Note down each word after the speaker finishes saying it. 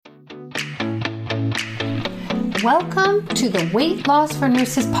Welcome to the Weight Loss for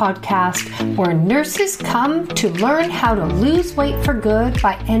Nurses podcast, where nurses come to learn how to lose weight for good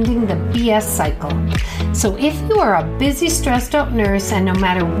by ending the BS cycle. So if you are a busy, stressed out nurse and no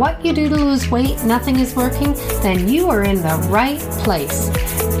matter what you do to lose weight, nothing is working, then you are in the right place.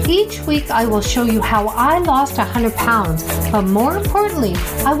 Each week I will show you how I lost 100 pounds, but more importantly,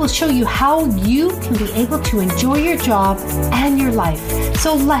 I will show you how you can be able to enjoy your job and your life.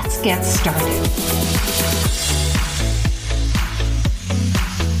 So let's get started.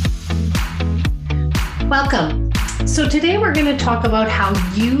 Welcome. So today we're going to talk about how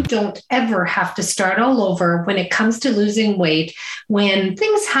you don't ever have to start all over when it comes to losing weight, when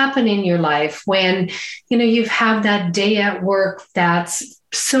things happen in your life, when, you've had that day at work that's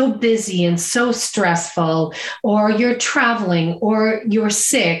so busy and so stressful, or you're traveling, or you're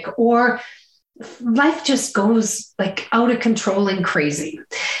sick, or life just goes like out of control and crazy.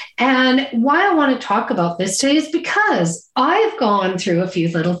 And why I want to talk about this today is because I've gone through a few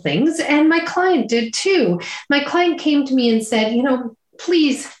little things and my client did too. My client came to me and said,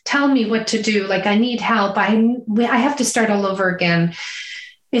 please tell me what to do. Like, I need help. I have to start all over again.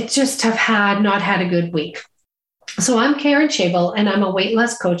 It just not had a good week. So I'm Karen Chabel, and I'm a weight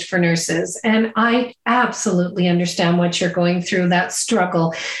loss coach for nurses. And I absolutely understand what you're going through, that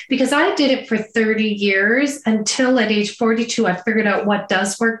struggle, because I did it for 30 years until at age 42, I figured out what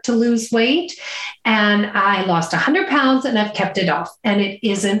does work to lose weight. And I lost 100 pounds and I've kept it off. And it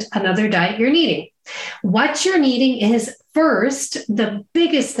isn't another diet you're needing. What you're needing is first, the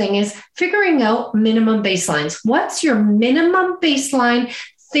biggest thing is figuring out minimum baselines. What's your minimum baseline?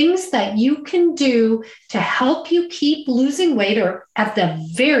 Things that you can do to help you keep losing weight, or at the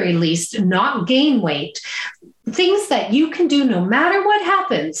very least, not gain weight. Things that you can do no matter what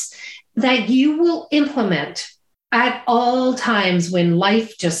happens, that you will implement at all times when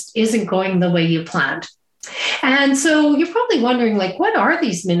life just isn't going the way you planned. And so you're probably wondering, what are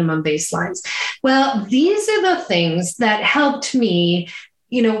these minimum baselines? Well, these are the things that helped me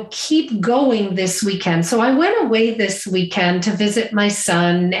keep going this weekend. So I went away this weekend to visit my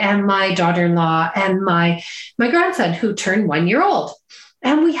son and my daughter-in-law and my grandson, who turned 1 year old.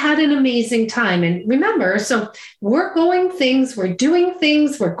 And we had an amazing time. And remember, so we're going things, we're doing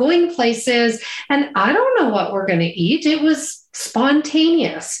things, we're going places, and I don't know what we're going to eat. It was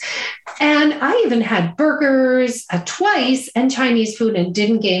spontaneous. And I even had burgers twice and Chinese food and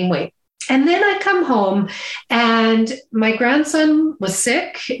didn't gain weight. And then I come home and my grandson was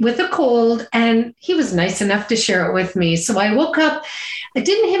sick with a cold, and he was nice enough to share it with me. So I woke up, it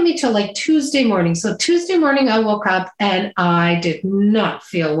didn't hit me till Tuesday morning. So Tuesday morning I woke up and I did not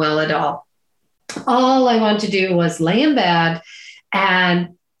feel well at all. All I wanted to do was lay in bed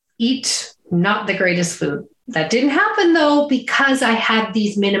and eat not the greatest food. That didn't happen though, because I had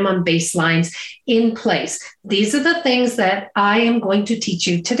these minimum baselines in place. These are the things that I am going to teach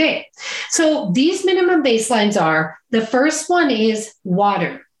you today. So these minimum baselines are, the first one is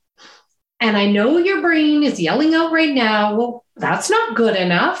water. And I know your brain is yelling out right now, well, that's not good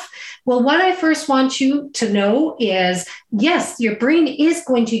enough. Well, what I first want you to know is, yes, your brain is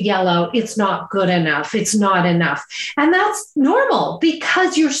going to yell out, it's not good enough, it's not enough. And that's normal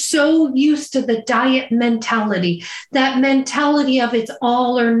because you're so used to the diet mentality, that mentality of it's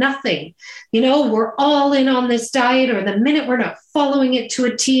all or nothing. We're all in on this diet, or the minute we're not following it to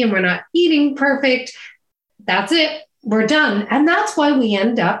a T and we're not eating perfect, that's it. We're done. And that's why we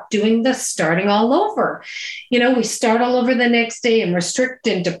end up doing the starting all over. We start all over the next day and restrict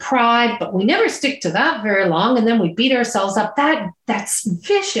and deprive, but we never stick to that very long. And then we beat ourselves up. That's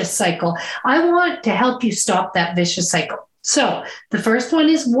vicious cycle. I want to help you stop that vicious cycle. So the first one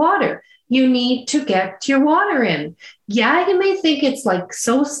is water. You need to get your water in. Yeah, you may think it's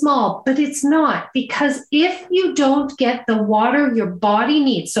so small, but it's not, because if you don't get the water your body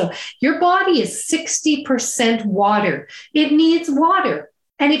needs, so your body is 60% water. It needs water.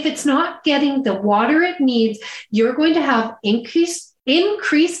 And if it's not getting the water it needs, you're going to have increased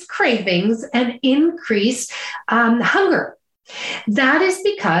cravings and increased hunger. That is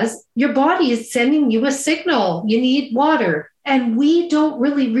because your body is sending you a signal. You need water. And we don't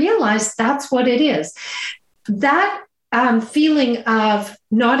really realize that's what it is. That feeling of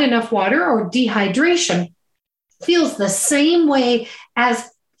not enough water or dehydration feels the same way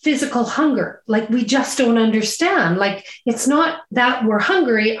as physical hunger. We just don't understand. It's not that we're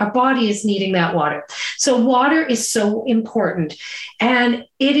hungry, our body is needing that water. So water is so important. And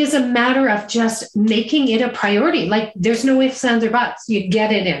it is a matter of just making it a priority. There's no ifs, ands, or buts. You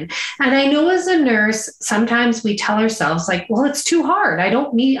get it in. And I know as a nurse, sometimes we tell ourselves well, it's too hard. I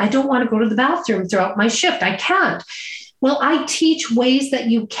don't want to go to the bathroom throughout my shift. I can't. Well, I teach ways that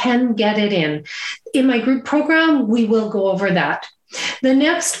you can get it in. In my group program, we will go over that. The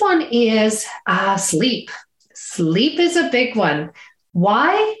next one is sleep. Sleep is a big one.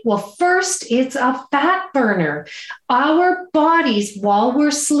 Why? Well, first, it's a fat burner. Our bodies, while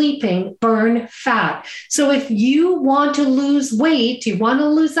we're sleeping, burn fat. So if you want to lose weight, you want to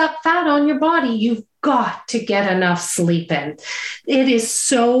lose that fat on your body, you've got to get enough sleep in. It is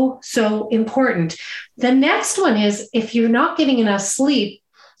so, so important. The next one is if you're not getting enough sleep,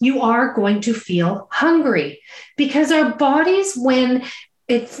 you are going to feel hungry because our bodies, when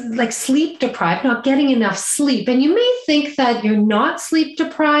it's like sleep deprived, not getting enough sleep. And you may think that you're not sleep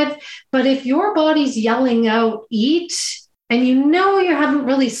deprived, but if your body's yelling out, eat, and you know you haven't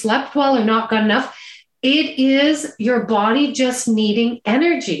really slept well or not got enough, it is your body just needing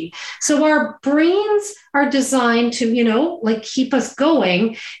energy. So our brains are designed to, like keep us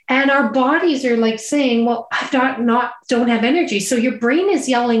going. And our bodies are like saying, well, don't have energy. So your brain is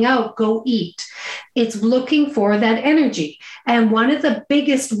yelling out, go eat. It's looking for that energy. And one of the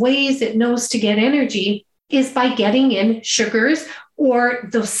biggest ways it knows to get energy is by getting in sugars or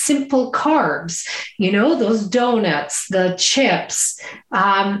those simple carbs, those donuts, the chips,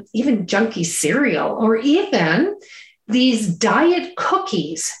 even junky cereal, or even these diet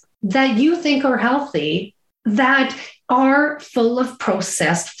cookies that you think are healthy that are full of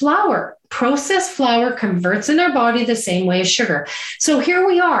processed flour. Processed flour converts in our body the same way as sugar. So here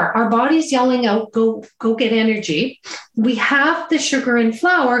we are, our body's yelling out, go get energy. We have the sugar and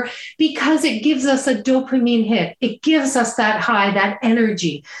flour because it gives us a dopamine hit. It gives us that high, that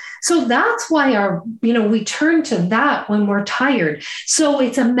energy. So that's why we turn to that when we're tired. So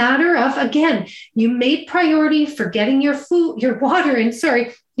it's a matter of, again, you made priority for getting your food, your water in,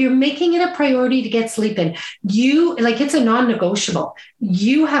 you're making it a priority to get sleep in. It's a non-negotiable.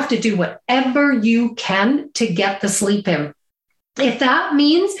 You have to do whatever you can to get the sleep in. If that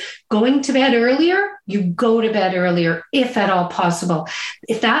means going to bed earlier, you go to bed earlier, if at all possible.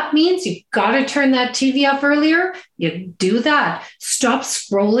 If that means you've got to turn that TV up earlier, you do that. Stop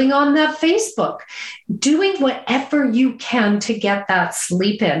scrolling on that Facebook. Doing whatever you can to get that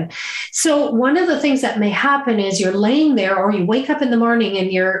sleep in. So one of the things that may happen is you're laying there or you wake up in the morning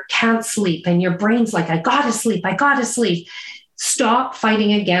and you can't sleep and your brain's like, I gotta sleep. Stop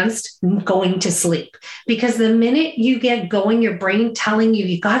fighting against going to sleep, because the minute you get going, your brain telling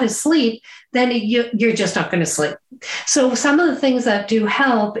you got to sleep, then you're just not going to sleep. So some of the things that do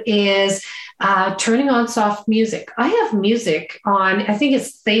help is turning on soft music. I have music on, I think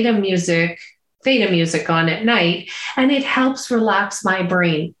it's theta music on at night, and it helps relax my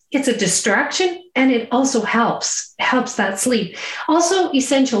brain. It's a distraction and it also helps that sleep. Also,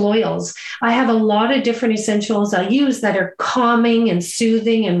 essential oils. I have a lot of different essentials I use that are calming and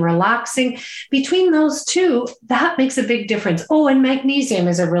soothing and relaxing. Between those two, that makes a big difference. Oh, and magnesium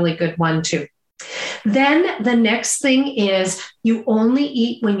is a really good one too. Then the next thing is you only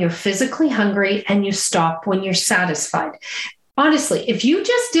eat when you're physically hungry and you stop when you're satisfied. Honestly, if you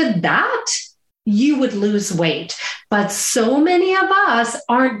just did that, you would lose weight. But so many of us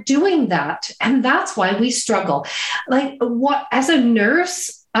aren't doing that. And that's why we struggle. As a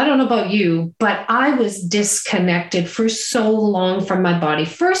nurse, I don't know about you, but I was disconnected for so long from my body.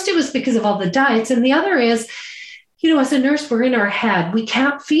 First, it was because of all the diets. And the other is, as a nurse, we're in our head. We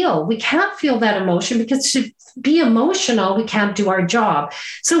can't feel that emotion, because to be emotional, we can't do our job.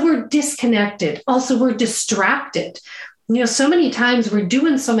 So we're disconnected. Also, we're distracted. So many times we're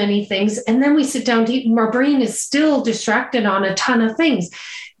doing so many things and then we sit down to eat and our brain is still distracted on a ton of things.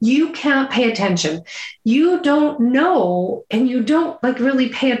 You can't pay attention. You don't know, and you don't really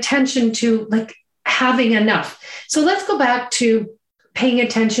pay attention to having enough. So let's go back to paying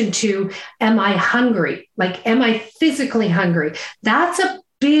attention to, am I hungry? Am I physically hungry? That's a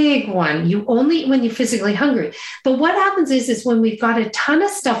big one. You only eat when you're physically hungry. But what happens is when we've got a ton of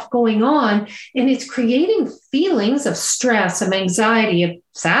stuff going on and it's creating feelings of stress, of anxiety, of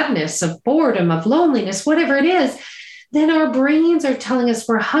sadness, of boredom, of loneliness, whatever it is, then our brains are telling us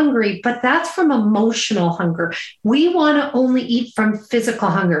we're hungry, but that's from emotional hunger. We want to only eat from physical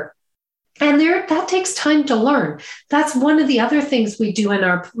hunger. And that takes time to learn. That's one of the other things we do in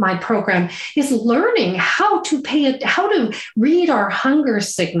my program is learning how to read our hunger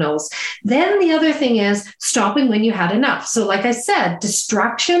signals. Then the other thing is stopping when you had enough. So like I said,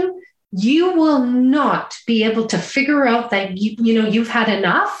 distraction, you will not be able to figure out that you've had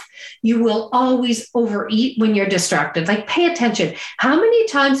enough. You will always overeat when you're distracted. Pay attention. How many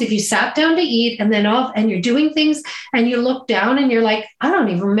times have you sat down to eat and then and you're doing things and you look down and you're like, I don't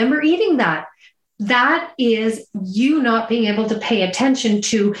even remember eating that. That is you not being able to pay attention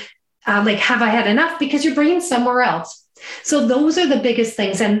to have I had enough, because your brain's somewhere else. So those are the biggest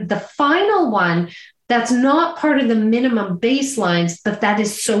things. And the final one that's not part of the minimum baselines, but that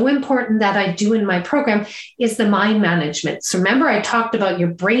is so important that I do in my program is the mind management. So remember, I talked about your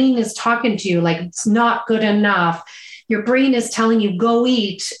brain is talking to you like it's not good enough. Your brain is telling you, go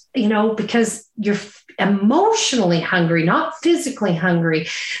eat, because you're emotionally hungry, not physically hungry.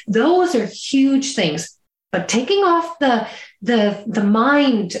 Those are huge things. But taking off the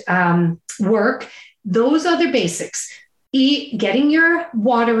mind work, those other basics, getting your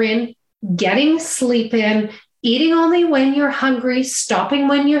water in, getting sleep in, eating only when you're hungry, stopping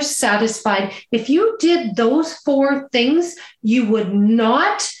when you're satisfied. If you did those 4 things, you would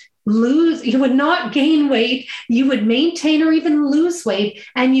not gain weight, you would maintain or even lose weight,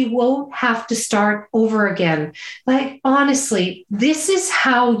 and you won't have to start over again. Like, honestly, this is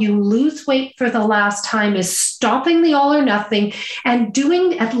how you lose weight for the last time, is stopping the all or nothing and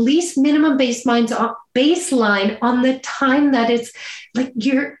doing at least minimum baseline on the time that it's like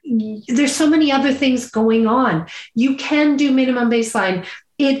there's so many other things going on. You can do minimum baseline.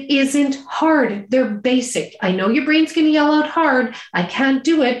 It isn't hard. They're basic. I know your brain's going to yell out hard. I can't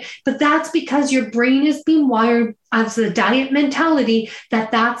do it. But that's because your brain is being wired as the diet mentality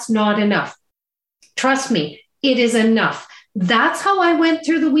that's not enough. Trust me, it is enough. That's how I went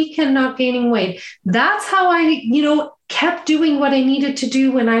through the weekend not gaining weight. That's how I, kept doing what I needed to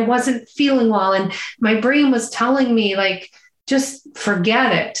do when I wasn't feeling well. And my brain was telling me, like, just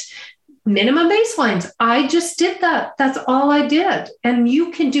forget it. Minimum baselines. I just did that. That's all I did. And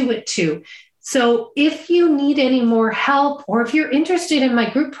you can do it too. So if you need any more help, or if you're interested in my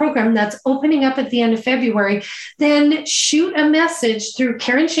group program that's opening up at the end of February, then shoot a message through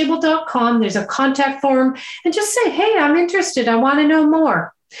KarenShabel.com. There's a contact form, and just say, hey, I'm interested. I want to know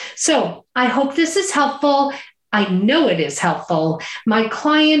more. So I hope this is helpful. I know it is helpful. My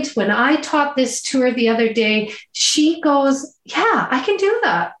client, when I taught this to her the other day, she goes, yeah, I can do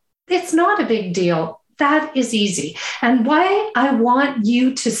that. It's not a big deal. That is easy. And why I want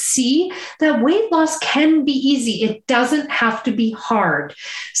you to see that weight loss can be easy. It doesn't have to be hard.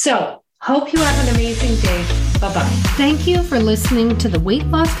 So hope you have an amazing day. Bye-bye. Thank you for listening to the Weight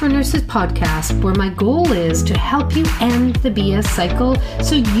Loss for Nurses podcast, where my goal is to help you end the BS cycle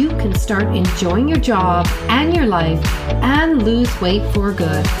so you can start enjoying your job and your life and lose weight for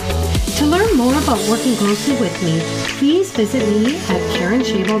good. To learn more about working closely with me, please visit me at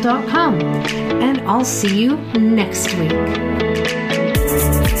KarenShabel.com, and I'll see you next week.